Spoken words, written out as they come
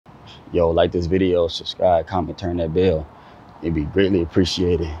yo, like this video, subscribe, comment, turn that bell. It'd be greatly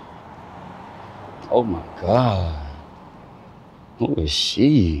appreciated. Oh my God. Who is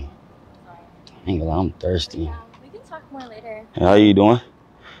she? Dang, well, I'm thirsty. Yeah, we can talk more later. Hey, how you doing?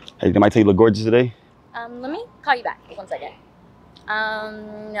 Hey, did I tell you look gorgeous today? Let me call you back. 1 second.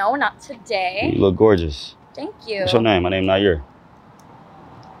 No, not today. You look gorgeous. Thank you. What's your name? My name Nyyear.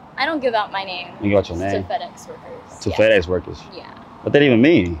 I don't give out my name. You got your name? To FedEx workers. To FedEx workers? Yeah. What that even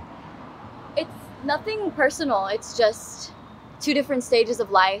mean? It's nothing personal. It's just 2 different stages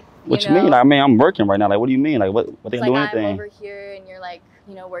of life. What you mean? I mean, I'm working right now. Like, what do you mean? Like, what they can do anything? I'm over here and you're like,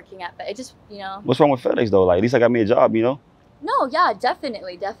 you know, working at it just, you know. What's wrong with FedEx though? Like, at least I got me a job, you know? No, yeah,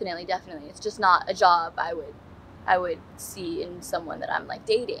 definitely. It's just not a job I would see in someone that I'm like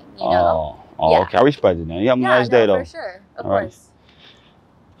dating, you know? Oh, yeah. Okay. I respect it, man. You have a nice day though. For sure. Of course.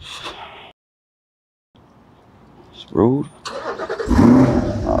 It's rude.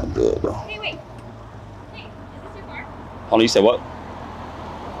 Oh, good though. Hey, wait. Hey, is this your car? Hold on, you said what? The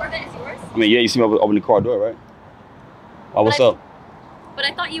Corvette is yours? I mean, yeah, you see me open the car door, right? Oh, what's up? But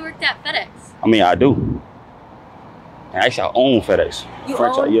I thought you worked at FedEx. I mean, I do. And actually, I own FedEx. You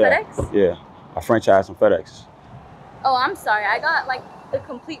own FedEx? Yeah. I franchise some FedEx. Oh, I'm sorry. I got like the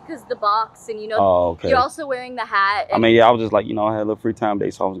complete, because the box and, you know, okay. You're also wearing the hat. I mean, yeah, I was just like, you know, I had a little free time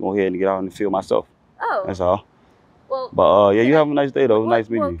day, so I was going to go ahead and get out in the field myself. Oh. That's all. Well, but yeah, you have a nice day though. Nice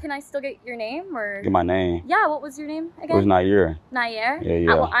meeting you. Can I still get your name or? Get my name. Yeah, what was your name again? It was Nyyear. Nyyear?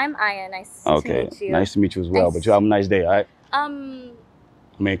 Yeah. Well, I'm Aya. Nice to meet you. Nice to meet you as well. But you have a nice day, all right? I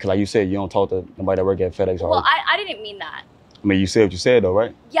mean, cause like you said, you don't talk to nobody that work at FedEx. Well, I didn't mean that. I mean, you said what you said though,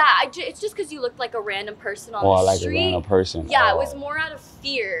 right? Yeah, it's just because you looked like a random person on the street. Like a random person. Yeah, it was more out of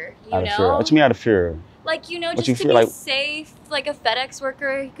fear, you know? Out of fear. What you mean out of fear? Like, you know, just to be safe, like a FedEx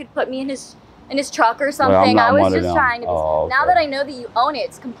worker, he could put me in his truck or something. Well, I was just trying to be. Now that I know that you own it,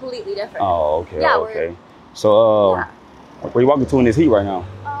 it's completely different. Oh, okay. Yeah, okay. So, where are you walking to in this heat right now?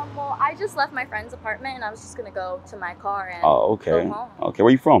 Well, I just left my friend's apartment and I was just gonna go to my car and okay. go home. Okay,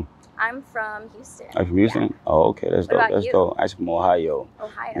 where you from? I'm from Houston. Are you from Houston? Yeah. Oh, okay. That's dope. That's dope. I'm from Ohio.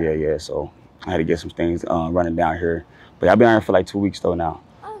 Ohio. Yeah. So I had to get some things running down here. But I've been out here for like 2 weeks though now.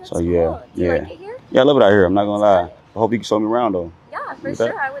 Oh, that's so cool. yeah. Do you like it here? Yeah, I love it out here. I'm not gonna lie. I hope you can show me around though. Yeah, for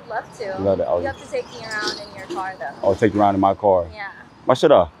sure. I would love to. You have to take me around in your car though. Oh, take you around in my car. Yeah. Why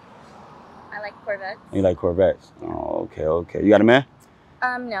should I? I like Corvettes. You like Corvettes? Oh, okay. You got a man?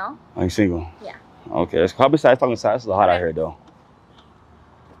 No. Are you single? Yeah. Okay, that's cool. Besides talking size, it's a little hot out here though.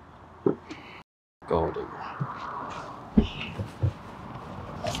 Go there.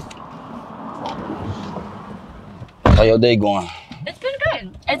 How your day going? It's been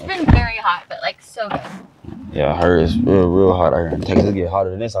good. It's been very hot, but like so good. Yeah, I heard it's real hot out here in Texas. It get hotter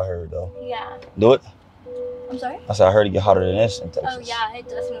than this, I heard though. Yeah. Do it? I'm sorry? I said I heard it get hotter than this in Texas. Oh yeah, it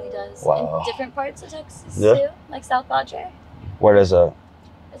definitely does. Wow. In different parts of Texas too, like South Padre. Where is that?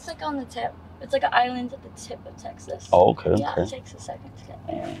 It's like on the tip. It's like an island at the tip of Texas. Oh, okay. Yeah, it takes a second to get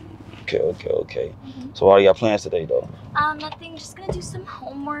there. Okay. So what are your plans today though? Nothing. Just gonna do some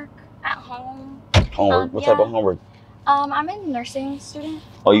homework at home. Homework? What type of homework? I'm a nursing student.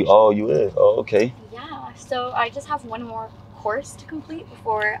 You is? Oh, okay. Yeah. So I just have one more course to complete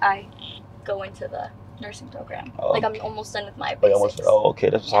before I go into the nursing program. Like I'm almost done with my basics. Okay.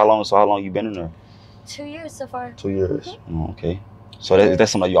 That's how long. So how long you been in there? 2 years so far. 2 years. Okay. So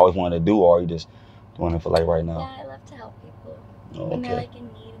that's something you always wanted to do, or are you just doing it for like right now? Yeah, I love to help people. When they're like in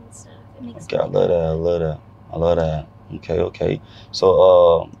need and stuff. It makes me I love that. Okay.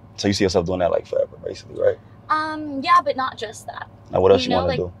 So you see yourself doing that like forever, basically, right? Yeah, but not just that. Now, what else you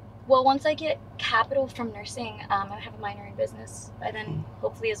want to do? Well, once I get capital from nursing, I have a minor in business by then,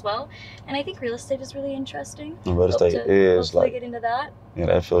 hopefully as well. And I think real estate is really interesting. And real estate is like get into that. Yeah,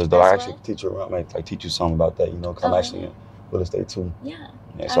 that feels dope. I actually teach you around, like teach you something about that, you know, because I'm actually in real estate too. Yeah.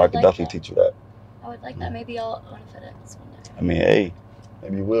 So I could definitely teach you that. I would like that. Maybe I'll own a FedEx one day. I mean, hey,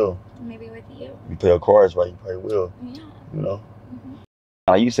 maybe you will. Maybe with you. You play your cards right, you probably will. Yeah. You know.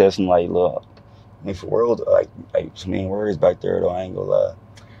 Like you said some like look. I mean, for world, like some mean words back there though. I ain't gonna lie.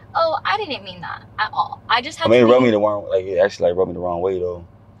 Oh, I didn't mean that at all. I just had. I mean, it rubbed me the wrong. Like it actually like rubbed me the wrong way though.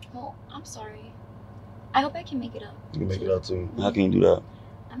 Well, I'm sorry. I hope I can make it up. You can make it up too. How can you do that?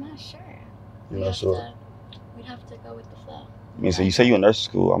 I'm not sure. You're not sure. We'd have to go with the flow. I mean, so you say you're in nursing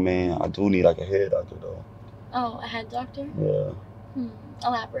school. I mean, I do need like a head doctor though. Oh, a head doctor? Yeah.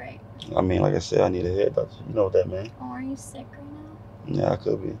 Elaborate. I mean, like I said, I need a head doctor. You know what that means? Oh, are you sick right now? Yeah, I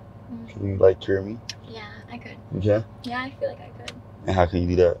could be. Can you like cure me? Yeah, I could. You can? Yeah, I feel like I could. And how can you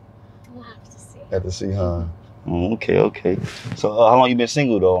do that? We'll have to see. Have to see, huh? Okay. So how long you been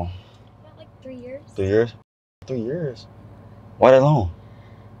single though? About like 3 years. 3 years? 3 years? Why that long?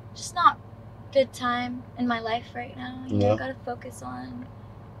 just not good time in my life right now. You know, I gotta focus on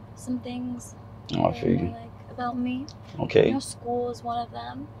some things. Oh, I feel you. Like about me. Okay. You know, school is one of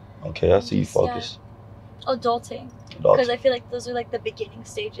them. Okay, I see you focus. Yeah. Adulting. Because I feel like those are like the beginning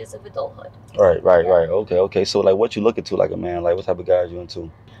stages of adulthood. Right. Okay. So like, what you looking to like a man? Like, what type of guys you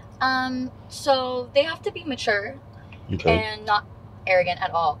into? So they have to be mature. Okay. And not arrogant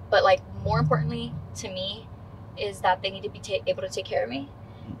at all. But like, more importantly to me is that they need to be able to take care of me.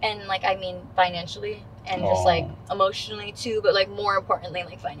 And like, I mean financially and just like emotionally too, but like more importantly,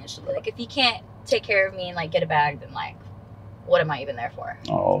 like financially. Like if you can't take care of me and like get a bag, then like, what am I even there for?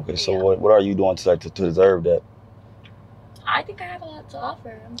 Oh, okay. So what are you doing to deserve that? I think I have a lot to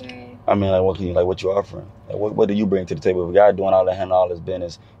offer. I'm very. I mean, like, what you offering? Like, what do you bring to the table? If a guy doing all that, handling all his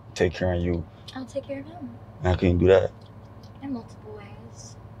business, take care of you. I'll take care of him. How can you do that? In multiple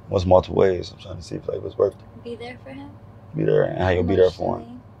ways. What's multiple ways? I'm trying to see if like what's working. Be there for him. Be there, and how you'll be there for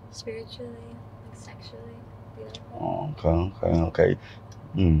him? Spiritually, like sexually. Be there for him. Oh, okay.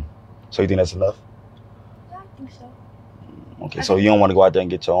 So you think that's enough? Yeah, I think so. Okay, so you don't want to go out there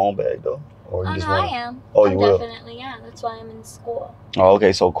and get your own bag though, or you just no, want? I am. Oh, you will. Definitely, yeah. That's why I'm in school. Oh,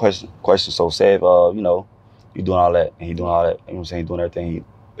 okay. So question. So say if you know, you doing all that and he doing all that, you know what I'm saying, he doing everything, he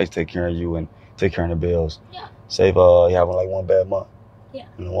basically take care of you and take care of the bills. Yeah. Say if you having like one bad month. Yeah.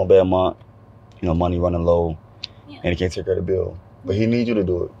 You know, one bad month, you know, money running low, yeah. And he can't take care of the bill, but he needs you to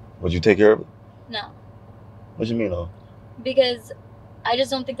do it. Would you take care of it? No. What you mean though? Because I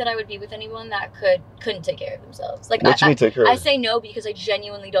just don't think that I would be with anyone that couldn't take care of themselves. Like what you mean take care of it? I say no because I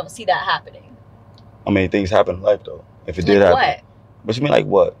genuinely don't see that happening. I mean, things happen in life though. If it did happen. What? But you mean like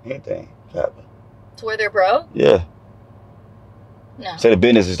what? Anything can happen. To where they're broke? Yeah. No. Say the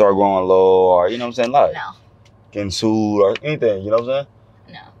business is start growing low, or you know what I'm saying, like no. Getting sued or anything. You know what I'm saying?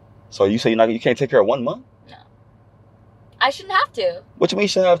 No. So you say you can't take care of 1 month? No. I shouldn't have to. What you mean you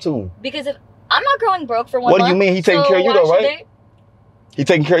shouldn't have to? Because if I'm not growing broke for 1 month. What do you mean? He taking care of you though, right? He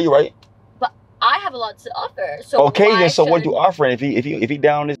taking care of you, right? But I have a lot to offer. So okay, then so what you offering? If he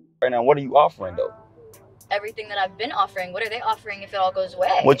down this right now, what are you offering though? Everything that I've been offering. What are they offering if it all goes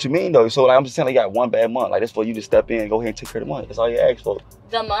away? What you mean though? So like I'm just saying, like, you got one bad month. Like that's for you to step in and go ahead and take care of the money. That's all you ask for.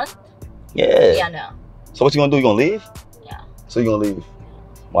 The month? Yeah. Yeah, no. So what you gonna do? You gonna leave? Yeah. So you gonna leave?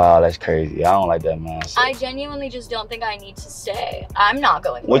 Wow, that's crazy. I don't like that, man. So. I genuinely just don't think I need to stay. I'm not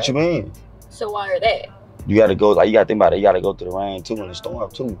going. What you mean? So why are they? You gotta go. Like you gotta think about it. You gotta go through the rain too and the storm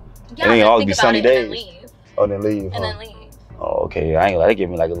too. Yeah, it ain't always be sunny days. And then leave. Oh, then leave. And then leave. Oh, okay. I ain't gonna. They give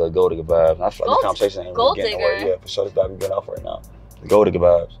me like a little gold digger vibe. I feel like the conversation ain't gold really getting digger. nowhere. Yeah, for sure. This vibe we getting off right now. The gold digger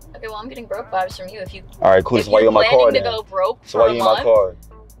vibes. Okay, well I'm getting broke vibes from you. If you. All right, cool. If so why you in my car then? To go broke so why you in my car?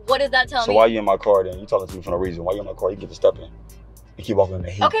 What does that tell me? So why you in my car then? You talking to me for no reason. Why you in my car? You get to step in. And keep walking in the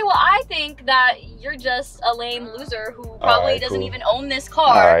heat. Okay, well I think that you're just a lame loser who probably doesn't even own this car.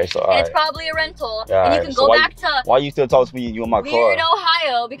 All right, and it's probably a rental. And you can go back to why you still talk to me? You in my car? Weird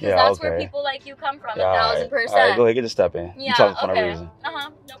Ohio, because that's where people like you come from. 1,000%. All right, go ahead, get the step in. Yeah, you talking for no reason.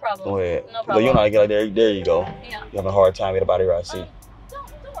 No problem. Go ahead. No problem. You're not get like there you go. Yeah. You having a hard time with about it, I see. Don't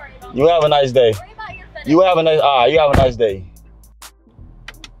worry about You have a nice day. Worry about your finish. You have a nice day.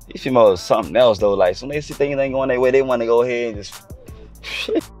 These females something else though. Like, so when they see things ain't going their way, they want to go ahead and just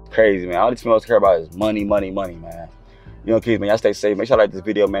shit. Crazy, man. All these females care about is money, man. You know, kids, man, y'all stay safe. Make sure you like this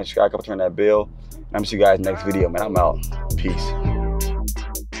video, man. Subscribe, turn that bell. I'm gonna see you guys next video, man. I'm out. Peace.